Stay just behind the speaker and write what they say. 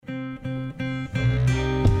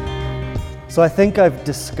So I think I've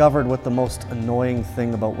discovered what the most annoying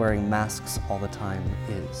thing about wearing masks all the time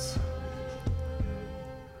is.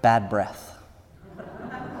 Bad breath.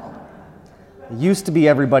 It used to be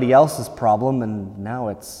everybody else's problem, and now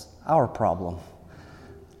it's our problem.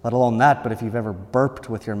 Let alone that, but if you've ever burped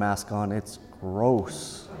with your mask on, it's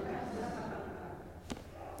gross.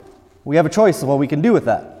 We have a choice of what we can do with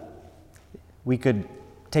that. We could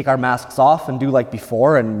take our masks off and do like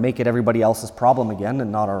before and make it everybody else's problem again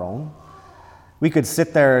and not our own. We could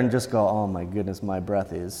sit there and just go, oh my goodness, my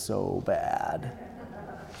breath is so bad.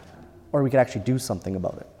 Or we could actually do something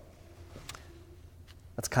about it.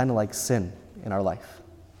 That's kind of like sin in our life.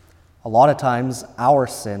 A lot of times, our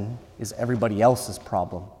sin is everybody else's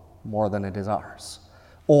problem more than it is ours.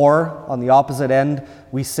 Or, on the opposite end,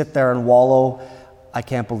 we sit there and wallow, I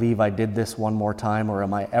can't believe I did this one more time, or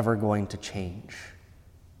am I ever going to change?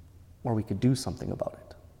 Or we could do something about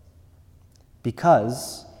it.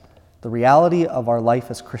 Because the reality of our life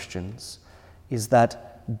as Christians is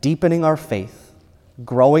that deepening our faith,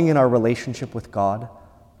 growing in our relationship with God,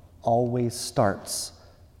 always starts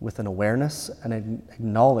with an awareness and an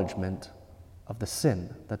acknowledgement of the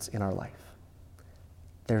sin that's in our life.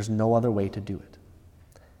 There's no other way to do it.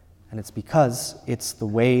 And it's because it's the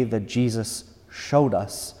way that Jesus showed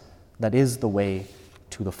us that is the way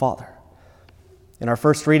to the Father. In our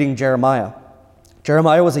first reading, Jeremiah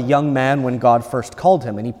was a young man when God first called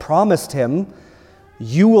him, and he promised him,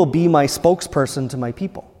 "You will be my spokesperson to my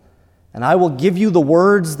people, and I will give you the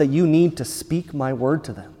words that you need to speak my word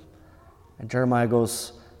to them." And Jeremiah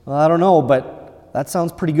goes, "Well, I don't know, but that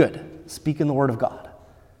sounds pretty good, speaking the word of God."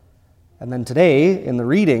 And then today, in the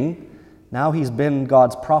reading, now he's been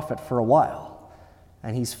God's prophet for a while,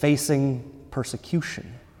 and he's facing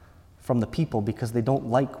persecution from the people because they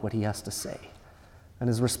don't like what he has to say. And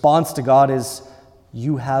his response to God is,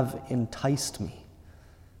 "You have enticed me."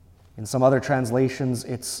 In some other translations,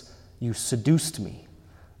 it's, "You seduced me."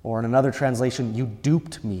 Or in another translation, "You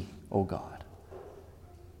duped me, O God.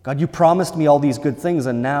 God, you promised me all these good things,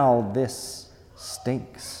 and now this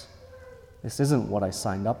stinks. This isn't what I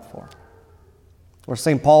signed up for." Or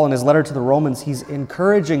St. Paul, in his letter to the Romans, he's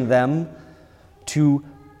encouraging them to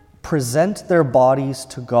present their bodies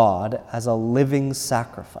to God as a living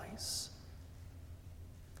sacrifice.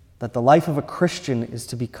 That the life of a Christian is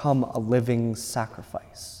to become a living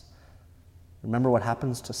sacrifice. Remember what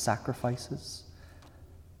happens to sacrifices?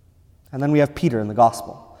 And then we have Peter in the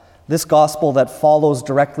gospel. This gospel that follows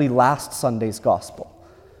directly last Sunday's gospel,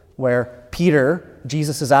 where Peter,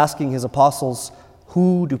 Jesus is asking his apostles,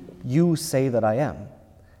 "Who do you say that I am?"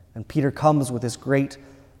 And Peter comes with this great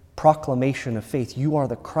proclamation of faith. "You are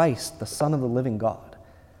the Christ, the Son of the living God."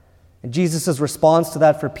 And Jesus' response to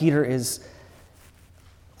that for Peter is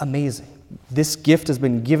amazing. "This gift has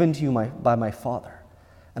been given to you by my Father,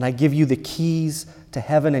 and I give you the keys to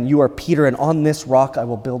heaven, and you are Peter, and on this rock I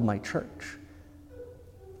will build my church."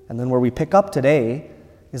 And then where we pick up today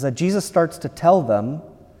is that Jesus starts to tell them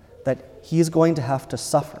that he is going to have to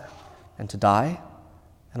suffer and to die,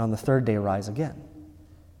 and on the third day rise again.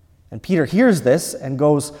 And Peter hears this and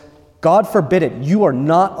goes, "God forbid it. You are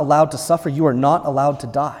not allowed to suffer. You are not allowed to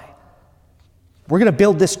die. We're going to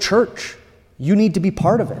build this church. You need to be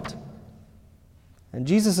part of it." And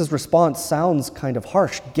Jesus' response sounds kind of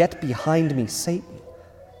harsh. "Get behind me, Satan."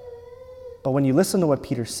 But when you listen to what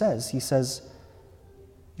Peter says, he says,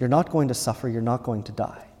 you're not going to suffer, you're not going to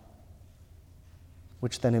die.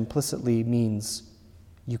 Which then implicitly means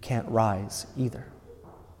you can't rise either.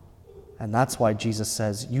 And that's why Jesus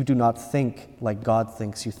says, you do not think like God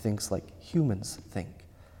thinks, you think like humans think.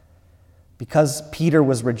 Because Peter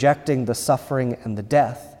was rejecting the suffering and the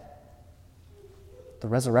death, the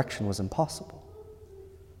resurrection was impossible.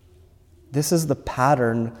 This is the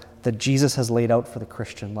pattern that Jesus has laid out for the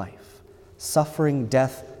Christian life. Suffering,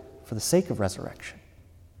 death, for the sake of resurrection.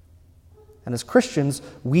 And as Christians,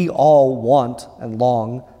 we all want and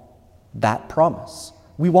long that promise.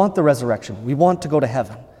 We want the resurrection. We want to go to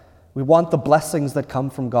heaven. We want the blessings that come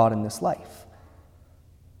from God in this life.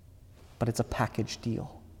 But it's a package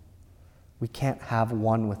deal. We can't have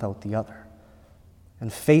one without the other.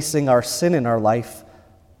 And facing our sin in our life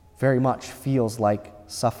very much feels like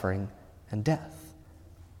suffering and death.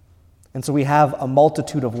 And so we have a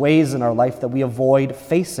multitude of ways in our life that we avoid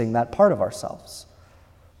facing that part of ourselves.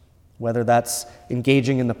 Whether that's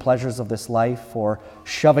engaging in the pleasures of this life or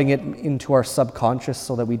shoving it into our subconscious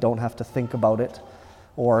so that we don't have to think about it,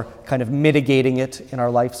 or kind of mitigating it in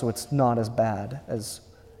our life so it's not as bad as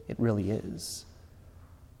it really is.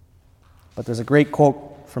 But there's a great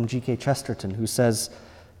quote from G.K. Chesterton who says,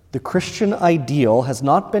 "The Christian ideal has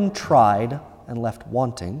not been tried and left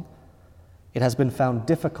wanting. It has been found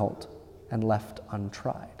difficult and left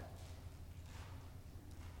untried.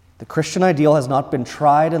 The Christian ideal has not been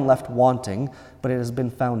tried and left wanting, but it has been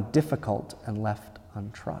found difficult and left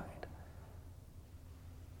untried.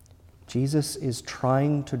 Jesus is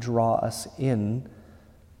trying to draw us in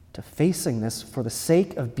to facing this for the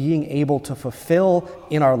sake of being able to fulfill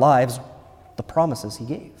in our lives the promises he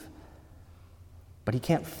gave. But he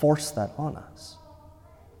can't force that on us.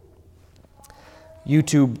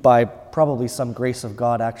 YouTube, by probably some grace of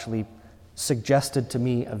God, actually suggested to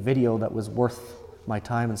me a video that was worth my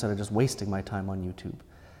time instead of just wasting my time on YouTube.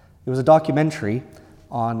 It was a documentary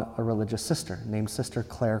on a religious sister named Sister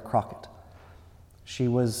Claire Crockett. She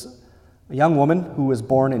was a young woman who was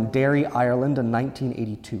born in Derry, Ireland in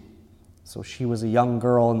 1982. So she was a young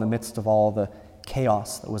girl in the midst of all the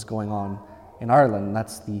chaos that was going on in Ireland. And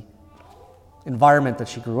that's the environment that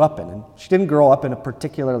she grew up in. And she didn't grow up in a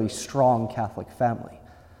particularly strong Catholic family.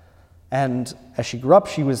 And as she grew up,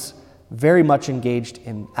 she was very much engaged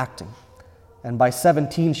in acting. And by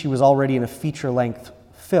 17, she was already in a feature-length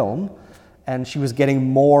film, and she was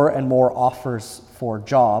getting more and more offers for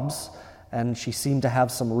jobs, and she seemed to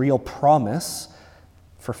have some real promise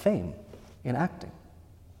for fame in acting.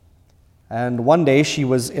 And one day she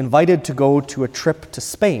was invited to go to a trip to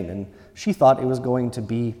Spain, and she thought it was going to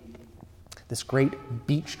be this great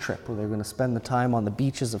beach trip where they were going to spend the time on the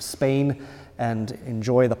beaches of Spain and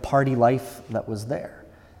enjoy the party life that was there.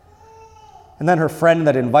 And then her friend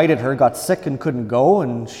that invited her got sick and couldn't go,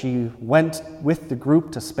 and she went with the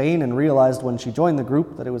group to Spain and realized when she joined the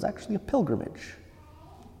group that it was actually a pilgrimage.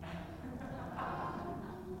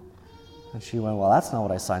 And she went, well, that's not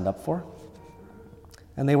what I signed up for.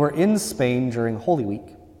 And they were in Spain during Holy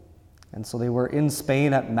Week. And so they were in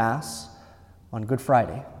Spain at Mass on Good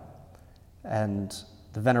Friday. And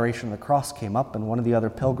the veneration of the cross came up, and one of the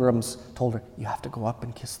other pilgrims told her, you have to go up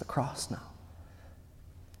and kiss the cross now.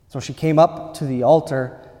 So she came up to the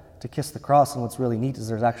altar to kiss the cross, and what's really neat is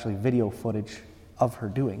there's actually video footage of her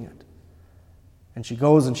doing it. And she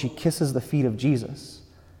goes and she kisses the feet of Jesus.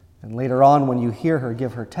 And later on, when you hear her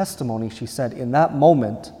give her testimony, she said, in that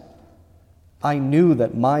moment, I knew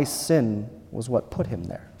that my sin was what put him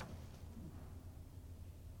there.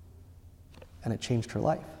 And it changed her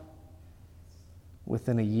life.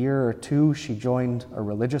 Within a year or two, she joined a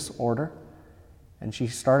religious order, and she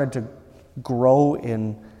started to grow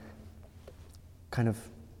in kind of,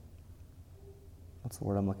 what's the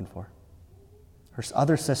word I'm looking for? Her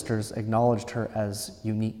other sisters acknowledged her as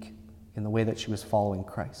unique in the way that she was following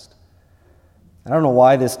Christ. I don't know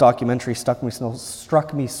why this documentary struck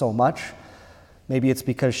me so much. Maybe it's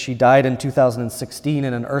because she died in 2016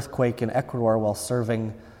 in an earthquake in Ecuador while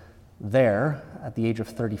serving there at the age of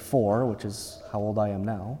 34, which is how old I am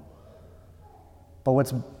now. But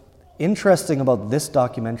what's interesting about this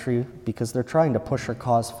documentary, because they're trying to push her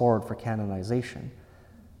cause forward for canonization,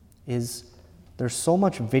 is there's so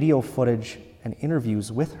much video footage and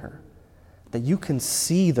interviews with her that you can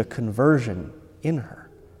see the conversion in her,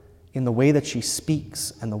 in the way that she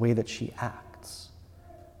speaks and the way that she acts.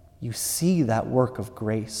 You see that work of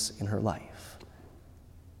grace in her life.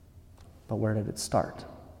 But where did it start?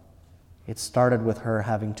 It started with her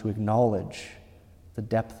having to acknowledge the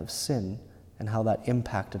depth of sin and how that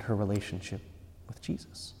impacted her relationship with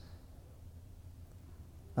Jesus.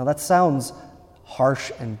 Now that sounds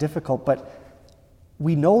harsh and difficult, but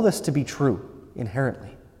we know this to be true inherently.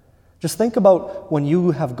 Just think about when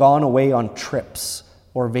you have gone away on trips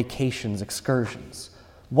or vacations, excursions.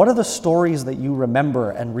 What are the stories that you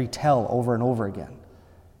remember and retell over and over again?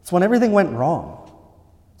 It's when everything went wrong.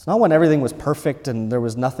 It's not when everything was perfect and there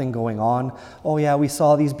was nothing going on. Oh yeah, we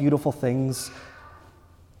saw these beautiful things.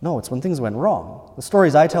 No, it's when things went wrong. The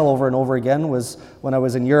stories I tell over and over again was when I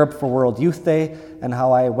was in Europe for World Youth Day and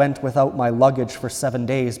how I went without my luggage for 7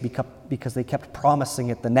 days because they kept promising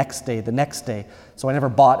it the next day. So I never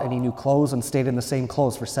bought any new clothes and stayed in the same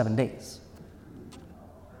clothes for 7 days.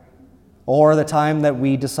 Or the time that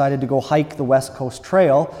we decided to go hike the West Coast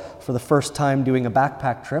Trail for the first time doing a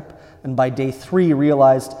backpack trip, and by day 3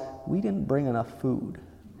 realized we didn't bring enough food.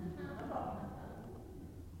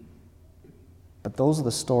 But those are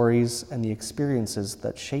the stories and the experiences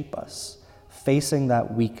that shape us. Facing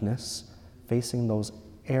that weakness, facing those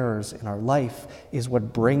errors in our life is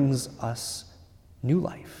what brings us new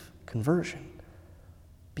life, conversion.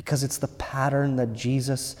 Because it's the pattern that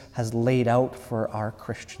Jesus has laid out for our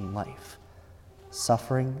Christian life.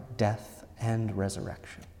 Suffering, death, and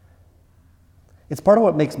resurrection. It's part of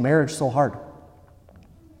what makes marriage so hard.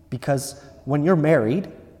 Because when you're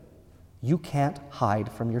married, you can't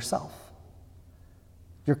hide from yourself.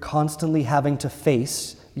 You're constantly having to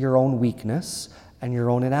face your own weakness and your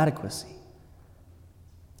own inadequacy.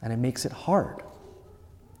 And it makes it hard.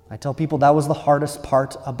 I tell people that was the hardest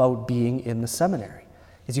part about being in the seminary,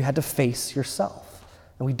 is you had to face yourself.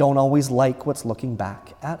 And we don't always like what's looking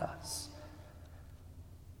back at us.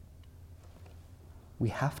 We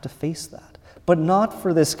have to face that. But not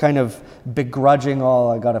for this kind of begrudging,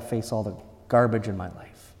 I got to face all the garbage in my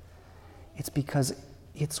life. It's because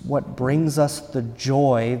it's what brings us the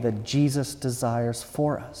joy that Jesus desires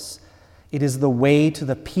for us. It is the way to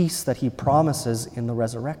the peace that he promises in the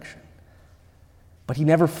resurrection. But he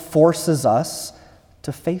never forces us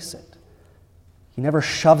to face it. He never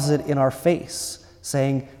shoves it in our face,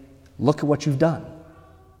 saying, look at what you've done.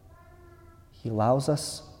 He allows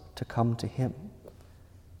us to come to him.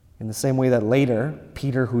 In the same way that later,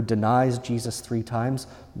 Peter, who denies Jesus 3 times,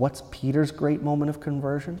 what's Peter's great moment of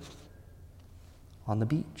conversion? On the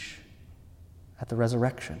beach, at the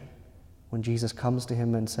resurrection, when Jesus comes to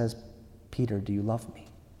him and says, Peter, do you love me?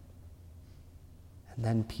 And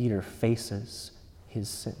then Peter faces his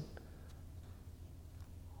sin.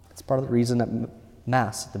 It's part of the reason at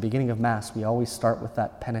Mass, at the beginning of Mass, we always start with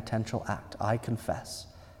that penitential act, I confess.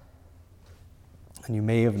 And you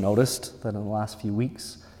may have noticed that in the last few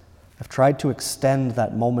weeks, I've tried to extend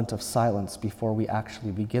that moment of silence before we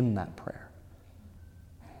actually begin that prayer.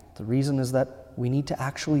 The reason is that we need to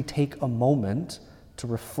actually take a moment to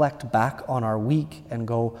reflect back on our week and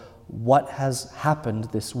go, what has happened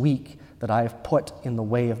this week that I have put in the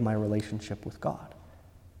way of my relationship with God?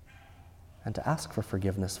 And to ask for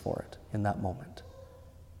forgiveness for it in that moment.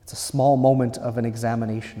 It's a small moment of an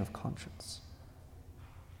examination of conscience.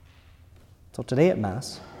 So today at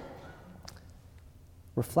Mass,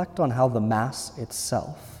 reflect on how the Mass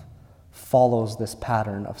itself follows this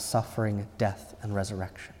pattern of suffering, death, and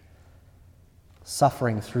resurrection.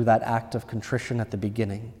 Suffering through that act of contrition at the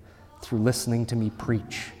beginning, through listening to me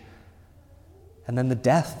preach. And then the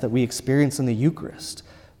death that we experience in the Eucharist,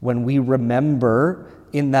 when we remember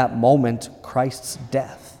in that moment Christ's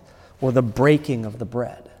death, or the breaking of the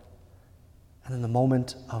bread. And then the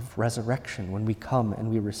moment of resurrection, when we come and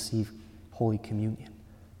we receive Holy Communion,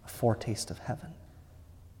 a foretaste of heaven.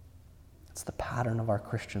 It's the pattern of our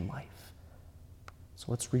Christian life. So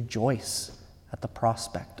let's rejoice at the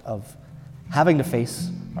prospect of having to face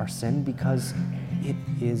our sin, because it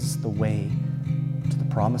is the way to the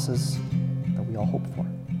promises that we all hope for.